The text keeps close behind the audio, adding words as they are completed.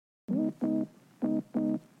Set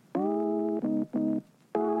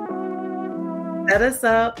us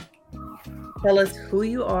up. Tell us who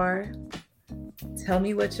you are. Tell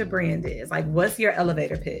me what your brand is. Like, what's your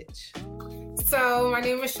elevator pitch? So my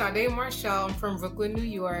name is Shadé Marshele. I'm from Brooklyn, New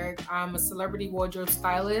York. I'm a celebrity wardrobe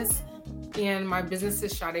stylist, and my business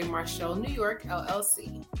is Shadé Marshele New York,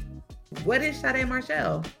 LLC. What is Shadé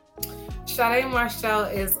Marshele? Shadé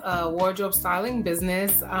Marshele is a wardrobe styling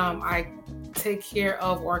business. I take care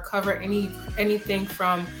of or cover anything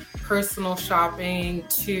from personal shopping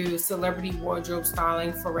to celebrity wardrobe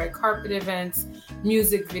styling for red carpet events,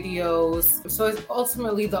 music videos. So it's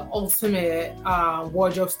ultimately the ultimate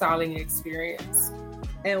wardrobe styling experience.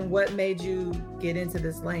 And what made you get into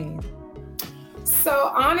this lane?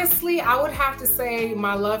 So honestly, I would have to say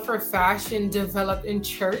my love for fashion developed in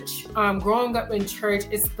church. Growing up in church,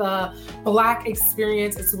 it's the Black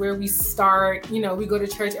experience. It's where we start. We go to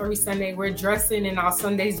church every Sunday. We're dressing in our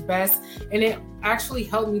Sunday's best. And it actually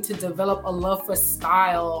helped me to develop a love for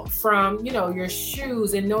style from, your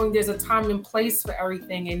shoes and knowing there's a time and place for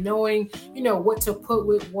everything and knowing, what to put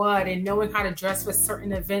with what and knowing how to dress for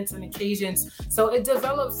certain events and occasions. So it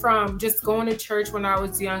developed from just going to church when I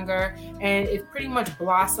was younger, and it pretty much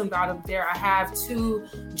blossomed out of there. I have two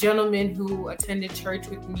gentlemen who attended church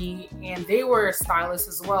with me, and they were stylists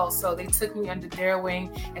as well. So they took me under their wing,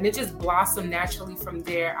 and it just blossomed naturally from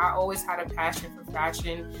there. I always had a passion for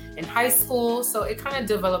fashion in high school, so it kind of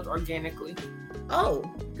developed organically. Oh,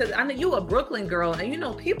 because I know you a Brooklyn girl,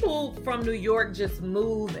 and people from New York just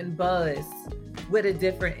move and buzz with a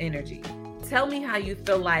different energy. Tell me how you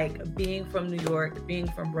feel like being from New York, being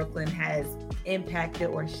from Brooklyn has impacted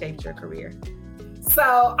or shaped your career.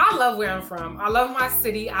 So I love where I'm from. I love my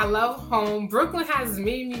city. I love home. Brooklyn has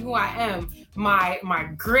made me who I am. My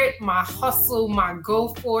grit, my hustle, my go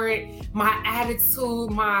for it, my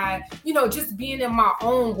attitude, my, just being in my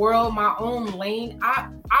own world, my own lane. I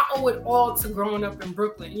owe it all to growing up in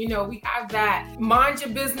Brooklyn. We have that mind your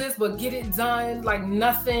business, but get it done like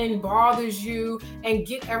nothing bothers you and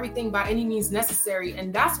get everything by any means necessary.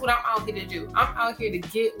 And that's what I'm out here to do. I'm out here to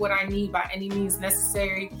get what I need by any means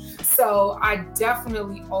necessary. So I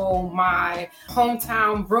definitely owe my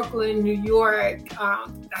hometown, Brooklyn, New York.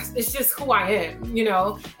 It's just who I am,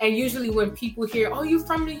 and usually when people hear, oh, you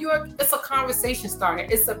from New York, it's a conversation starter.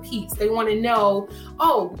 It's a piece. They want to know,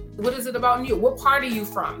 oh, what is it about New York? What part are you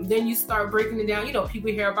from? Then you start breaking it down. People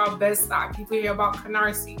hear about Bed-Stuy, people hear about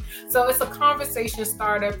Canarsie. So it's a conversation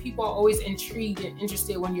starter. People are always intrigued and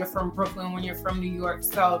interested when you're from Brooklyn, when you're from New York.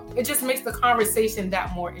 So it just makes the conversation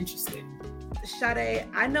that more interesting. Shadé,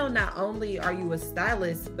 I know not only are you a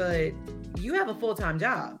stylist, but you have a full-time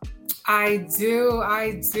job. I do.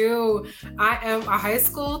 I am a high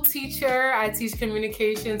school teacher. I teach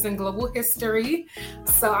communications and global history.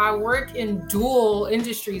 So I work in dual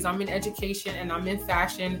industries. I'm in education and I'm in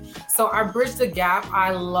fashion. So I bridge the gap. I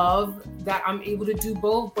love that I'm able to do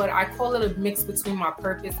both, but I call it a mix between my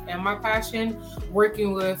purpose and my passion.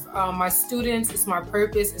 Working with my students is my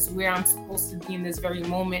purpose. It's where I'm supposed to be in this very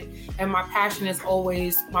moment. And my passion is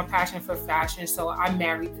always my passion for fashion. So I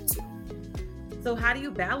married the two. So how do you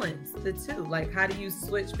balance the two? Like, how do you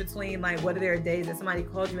switch between, like, what are there days that somebody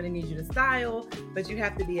calls you and they need you to style, but you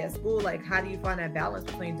have to be at school? Like, how do you find that balance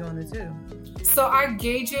between doing the two? So I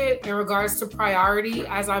gauge it in regards to priority.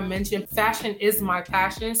 As I mentioned, fashion is my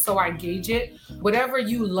passion, so I gauge it. Whatever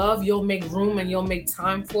you love, you'll make room and you'll make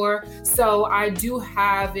time for. So I do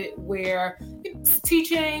have it where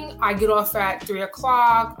teaching, I get off at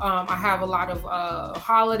 3:00. I have a lot of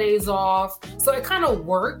holidays off. So it kind of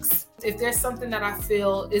works. If there's something that I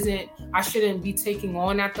feel I shouldn't be taking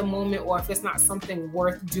on at the moment, or if it's not something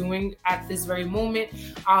worth doing at this very moment,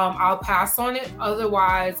 I'll pass on it.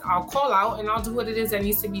 Otherwise, I'll call out and I'll do what it is that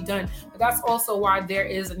needs to be done. But that's also why there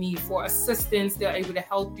is a need for assistance. They're able to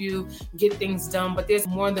help you get things done, but there's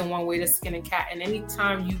more than one way to skin a cat. And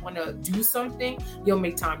anytime you want to do something, you'll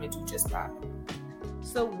make time to do just that.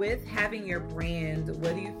 So with having your brand,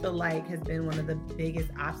 what do you feel like has been one of the biggest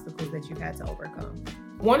obstacles that you've had to overcome?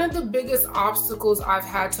 One of the biggest obstacles I've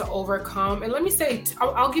had to overcome, and let me say,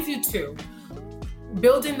 I'll give you two.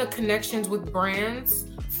 Building the connections with brands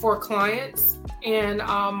for clients. And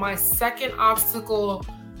my second obstacle,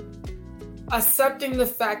 accepting the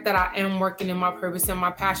fact that I am working in my purpose and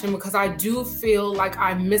my passion, because I do feel like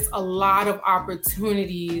I miss a lot of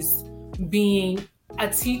opportunities being a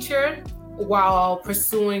teacher while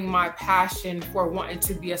pursuing my passion for wanting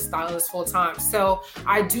to be a stylist full time. So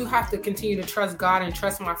I do have to continue to trust God and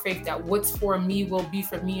trust my faith that what's for me will be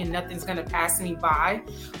for me and nothing's going to pass me by.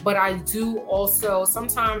 But I do also,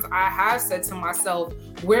 sometimes I have said to myself,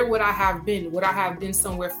 where would I have been? Would I have been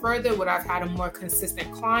somewhere further? Would I have had a more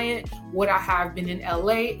consistent client? Would I have been in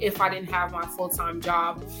LA if I didn't have my full-time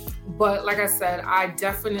job? But like I said, I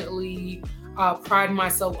definitely pride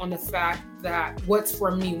myself on the fact that what's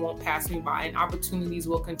for me won't pass me by and opportunities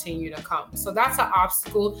will continue to come. So that's an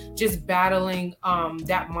obstacle, just battling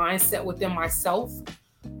that mindset within myself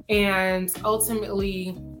and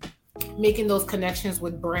ultimately making those connections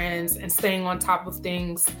with brands and staying on top of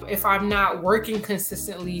things. If I'm not working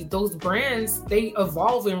consistently, those brands, they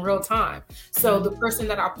evolve in real time. So the person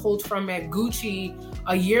that I pulled from at Gucci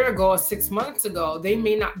a year ago or 6 months ago, they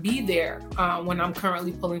may not be there when I'm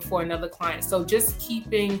currently pulling for another client. So just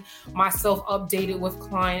keeping myself updated with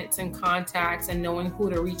clients and contacts and knowing who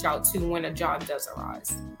to reach out to when a job does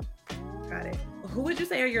arise. Got it. Who would you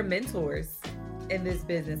say are your mentors in this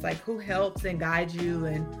business? Like, who helps and guides you,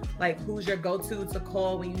 and like, who's your go-to to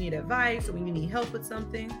call when you need advice or when you need help with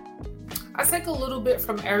something? I take a little bit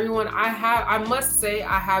from everyone. I must say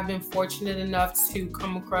I have been fortunate enough to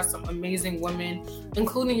come across some amazing women,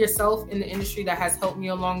 including yourself in the industry, that has helped me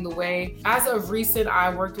along the way. As of recent,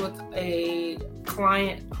 I worked with a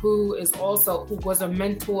client who was a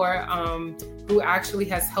mentor, who actually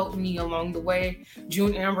has helped me along the way,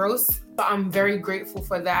 June Ambrose. So I'm very grateful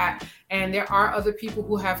for that. And there are other people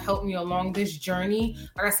who have helped me along this journey.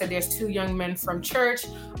 Like I said, there's 2 young men from church,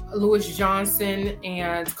 Louis Johnson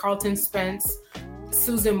and Carlton Spence.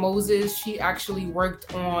 Susan Moses, she actually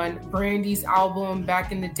worked on Brandy's album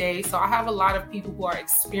back in the day. So I have a lot of people who are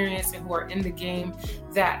experienced and who are in the game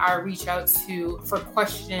that I reach out to for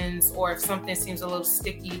questions, or if something seems a little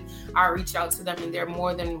sticky, I reach out to them and they're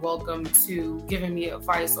more than welcome to giving me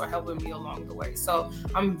advice or helping me along the way. So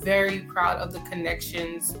I'm very proud of the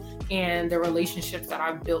connections and the relationships that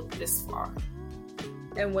I've built this far.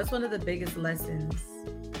 And what's one of the biggest lessons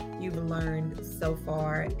you've learned so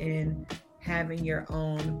far in having your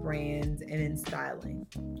own brand and in styling?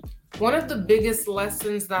 One of the biggest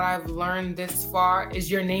lessons that I've learned this far is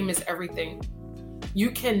your name is everything. You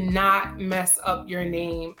cannot mess up your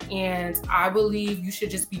name. And I believe you should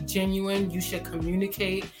just be genuine. You should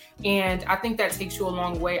communicate. And I think that takes you a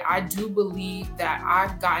long way. I do believe that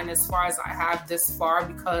I've gotten as far as I have this far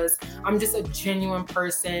because I'm just a genuine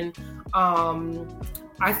person.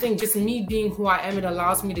 I think just me being who I am, it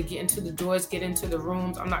allows me to get into the doors, get into the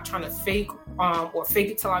rooms. I'm not trying to fake or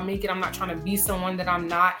fake it till I make it. I'm not trying to be someone that I'm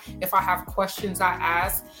not. If I have questions, I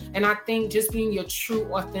ask. And I think just being your true,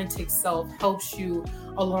 authentic self helps you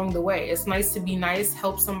along the way. It's nice to be nice,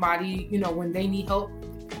 help somebody, when they need help,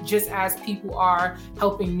 just as people are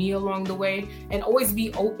helping me along the way, and always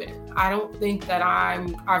be open. I don't think that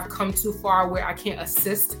I've come too far where I can't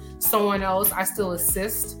assist someone else. I still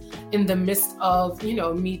assist in the midst of,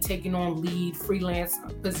 me taking on lead freelance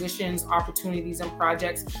positions, opportunities, and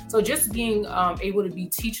projects. So just being able to be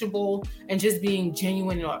teachable and just being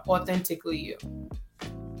genuine and authentically you.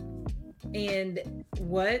 And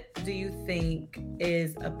what do you think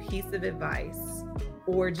is a piece of advice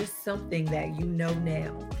or just something that you know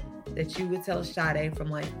now that you would tell Shadé from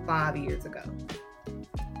like 5 years ago?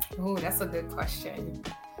 Oh, that's a good question.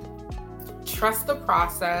 Trust the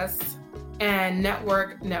process and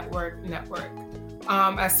network.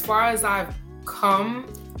 As far as I've come,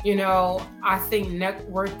 I think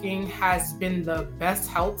networking has been the best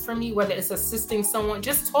help for me, whether it's assisting someone.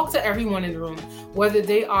 Just talk to everyone in the room, whether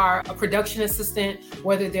they are a production assistant,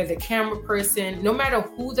 whether they're the camera person, no matter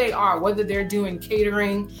who they are, whether they're doing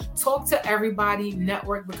catering, talk to everybody,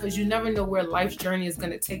 network, because you never know where life's journey is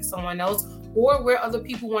going to take someone else or where other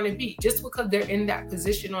people want to be. Just because they're in that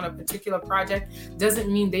position on a particular project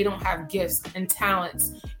doesn't mean they don't have gifts and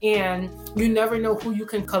talents. And you never know who you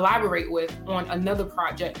can collaborate with on another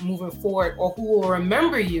project moving forward, or who will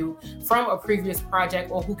remember you from a previous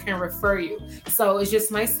project, or who can refer you. So it's just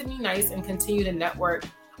nice to be nice and continue to network.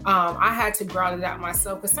 I had to grow out of that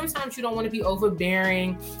myself, because sometimes you don't want to be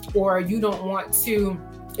overbearing, or you don't want to,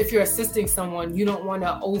 if you're assisting someone, you don't want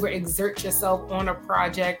to overexert yourself on a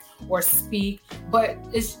project or speak. But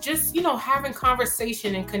it's just, having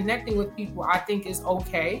conversation and connecting with people, I think is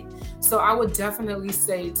okay. So I would definitely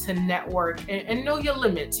say to network and know your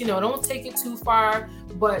limits. Don't take it too far,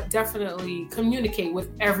 but definitely communicate with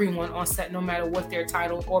everyone on set, no matter what their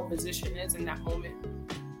title or position is in that moment.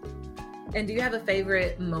 And do you have a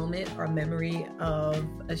favorite moment or memory of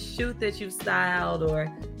a shoot that you've styled, or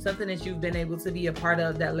something that you've been able to be a part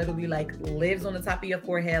of that literally like lives on the top of your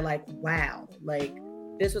forehead? Like, wow, like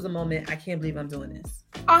this was a moment, I can't believe I'm doing this?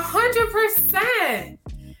 100%.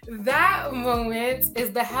 That moment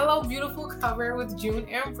is the Hello Beautiful cover with June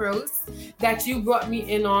Ambrose that you brought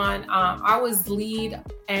me in on. I was lead,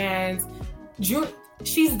 and June,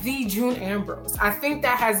 she's the June Ambrose. I think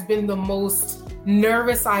that has been the most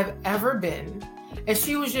nervous I've ever been. And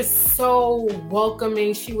she was just so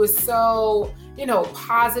welcoming. She was so,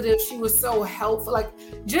 positive. She was so helpful.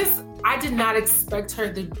 I did not expect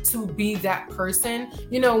her to be that person.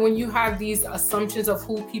 When you have these assumptions of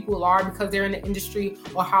who people are because they're in the industry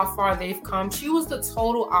or how far they've come, she was the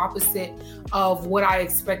total opposite of what I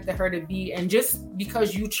expected her to be. And just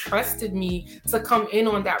because you trusted me to come in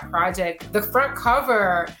on that project, the front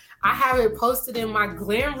cover, I have it posted in my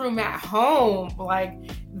glam room at home. I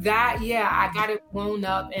got it blown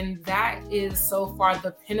up, and that is so far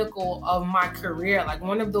the pinnacle of my career.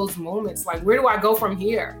 One of those moments, where do I go from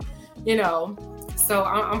here? So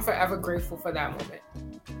I'm forever grateful for that moment.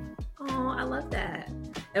 Oh, I love that.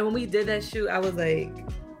 And when we did that shoot, I was like,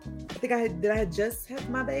 I had just had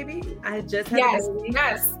my baby. I had just had a baby.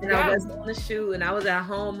 Yes. And I was on the shoot, and I was at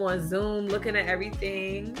home on Zoom looking at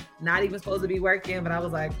everything, not even supposed to be working, but I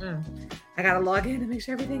was like, I gotta log in to make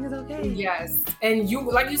sure everything is okay. Yes. And you,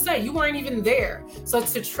 like you said, you weren't even there. So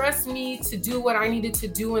to trust me to do what I needed to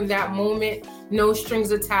do in that moment, no strings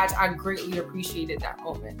attached, I greatly appreciated that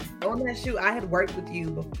moment. On that shoot, I had worked with you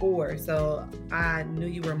before, so I knew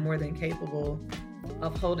you were more than capable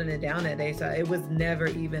of holding it down that day. So it was never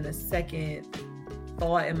even a second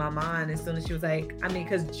thought in my mind as soon as she was like,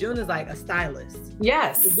 because June is like a stylist.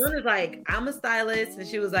 Yes. So June is like, I'm a stylist. And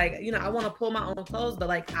she was like, I want to pull my own clothes, but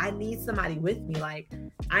I need somebody with me.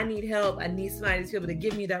 I need help. I need somebody to be able to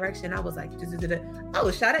give me direction. I was like, oh,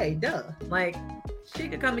 Shadé, duh. She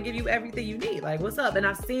could come and give you everything you need. What's up? And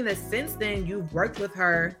I've seen that since then, you've worked with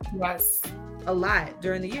her. Yes. A lot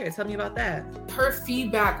during the year. Tell me about that. Her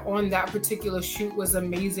feedback on that particular shoot was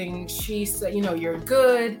amazing. She said, you're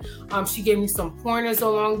good. She gave me some pointers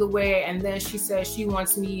along the way. And then she said she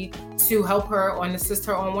wants me to help her or assist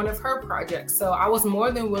her on one of her projects. So I was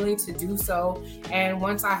more than willing to do so. And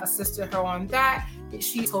once I assisted her on that,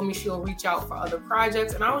 she told me she'll reach out for other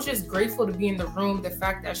projects. And I was just grateful to be in the room. The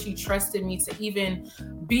fact that she trusted me to even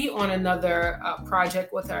be on another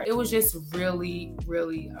project with her. It was just really,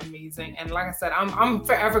 really amazing. And like I said, I'm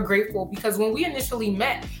forever grateful because when we initially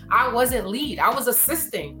met, I wasn't lead, I was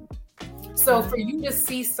assisting. So for you to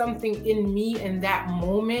see something in me in that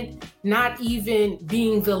moment, not even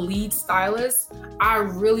being the lead stylist, I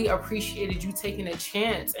really appreciated you taking a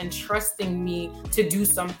chance and trusting me to do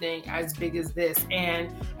something as big as this.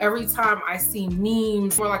 And every time I see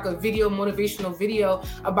memes or like a video, motivational video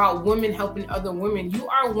about women helping other women, you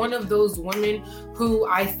are one of those women who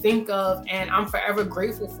I think of and I'm forever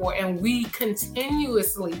grateful for. And we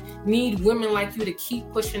continuously need women like you to keep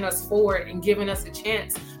pushing us forward and giving us a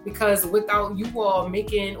chance, because without you all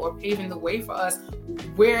making or paving the way for us,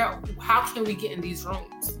 how can we get in these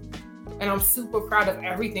rooms? And I'm super proud of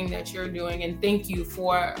everything that you're doing. And thank you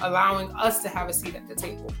for allowing us to have a seat at the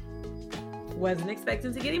table. Wasn't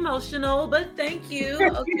expecting to get emotional, but thank you.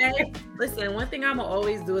 Okay. Listen, one thing I'm going to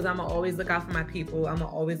always do is I'm going to always look out for my people. I'm going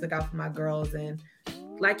to always look out for my girls. And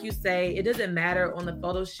like you say, it doesn't matter on the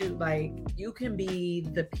photo shoot. You can be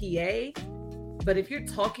the PA, but if you're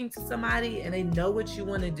talking to somebody and they know what you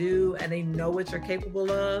want to do and they know what you're capable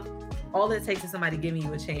of, all it takes is somebody giving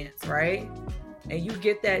you a chance, right? And you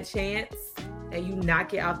get that chance and you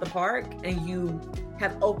knock it out the park and you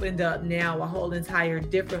have opened up now a whole entire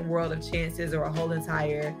different world of chances or a whole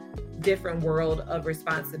entire different world of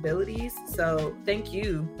responsibilities. So thank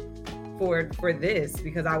you for this,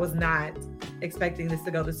 because I was not expecting this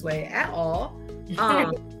to go this way at all.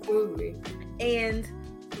 Absolutely. And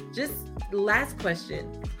just last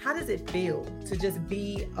question, how does it feel to just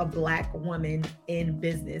be a Black woman in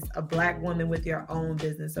business, a Black woman with your own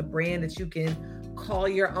business, a brand that you can call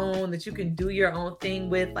your own, that you can do your own thing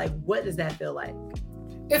with? What does that feel like?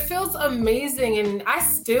 It feels amazing. And I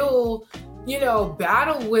still,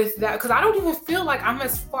 battle with that because I don't even feel like I'm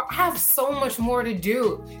as far. I have so much more to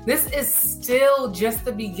do. This is still just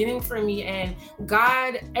the beginning for me. And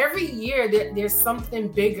God, every year there's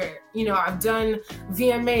something bigger. I've done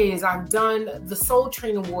VMAs, I've done the Soul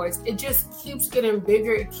Train Awards. It just keeps getting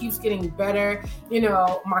bigger. It keeps getting better.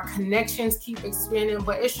 My connections keep expanding,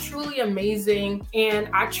 but it's truly amazing. And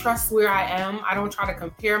I trust where I am. I don't try to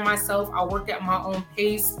compare myself. I work at my own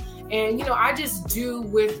pace. And, I just do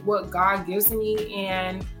with what God gives me,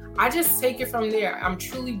 and I just take it from there. I'm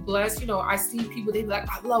truly blessed. I see people, they be like,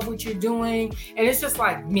 I love what you're doing. And it's just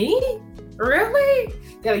like, me? Really?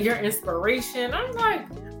 That your inspiration? I'm like,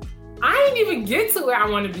 I ain't even get to where I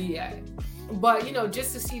want to be at. But, you know,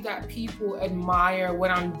 just to see that people admire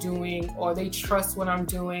what I'm doing or they trust what I'm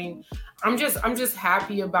doing, I'm just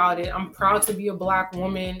happy about it. I'm proud to be a Black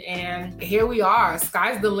woman, and here we are.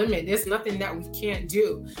 Sky's the limit. There's nothing that we can't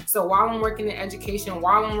do. So while I'm working in education,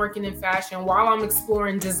 while I'm working in fashion, while I'm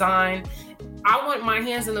exploring design, I want my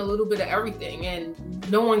hands in a little bit of everything,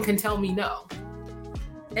 and no one can tell me no.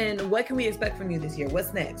 And what can we expect from you this year?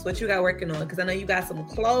 What's next? What you got working on? Because I know you got some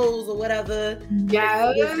clothes or whatever.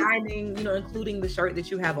 Yeah. Designing, you know, including the shirt that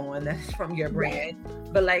you have on that's from your brand.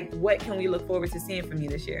 But like, what can we look forward to seeing from you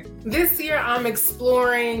this year? This year, I'm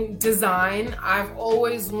exploring design. I've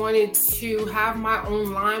always wanted to have my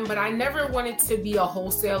own line, but I never wanted to be a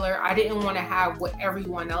wholesaler. I didn't want to have what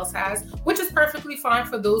everyone else has, which is perfectly fine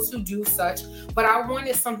for those who do such. But I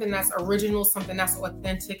wanted something that's original, something that's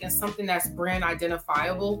authentic, and something that's brand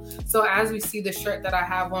identifiable. So as we see the shirt that I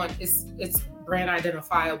have on, it's brand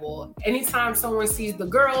identifiable. Anytime someone sees the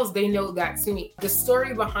girls, they know that's me. The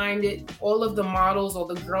story behind it, all of the models or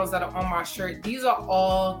the girls that are on my shirt, these are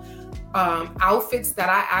all outfits that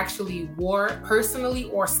I actually wore personally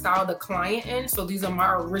or styled a client in. So these are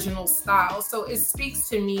my original styles. So it speaks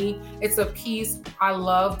to me. It's a piece. I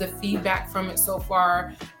love the feedback from it so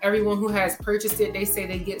far. Everyone who has purchased it, they say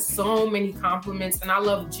they get so many compliments, and I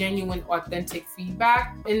love genuine, authentic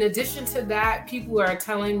feedback. In addition to that, people are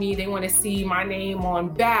telling me they want to see my name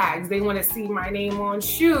on bags. They want to see my name on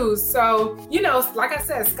shoes. So, you know, like I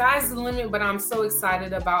said, sky's the limit, but I'm so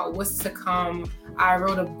excited about what's to come. I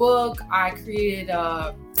wrote a book. I created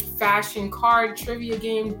a fashion card trivia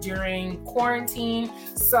game during quarantine.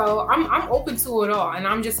 So I'm open to it all, and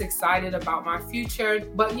I'm just excited about my future.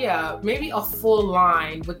 But yeah, maybe a full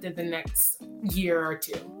line within the next year or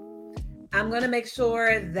two. I'm going to make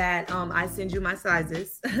sure that I send you my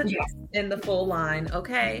sizes in the full line.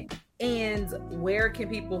 Okay. And where can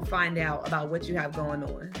people find out about what you have going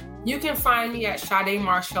on? You can find me at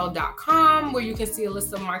ShadéMarshele.com, where you can see a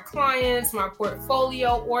list of my clients, my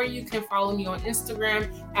portfolio, or you can follow me on Instagram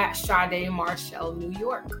at Shadé Marshele New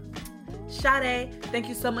York. Shadé, thank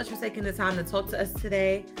you so much for taking the time to talk to us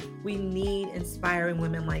today. We need inspiring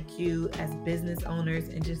women like you as business owners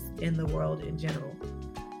and just in the world in general.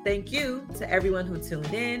 Thank you to everyone who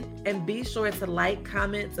tuned in, and be sure to like,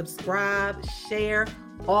 comment, subscribe, share,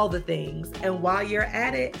 all the things. And while you're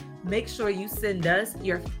at it, make sure you send us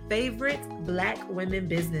your favorite Black women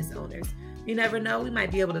business owners. You never know, we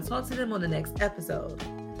might be able to talk to them on the next episode.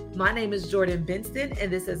 My name is Jordan Benston,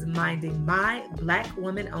 and this is Minding My Black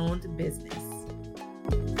Woman-Owned Business.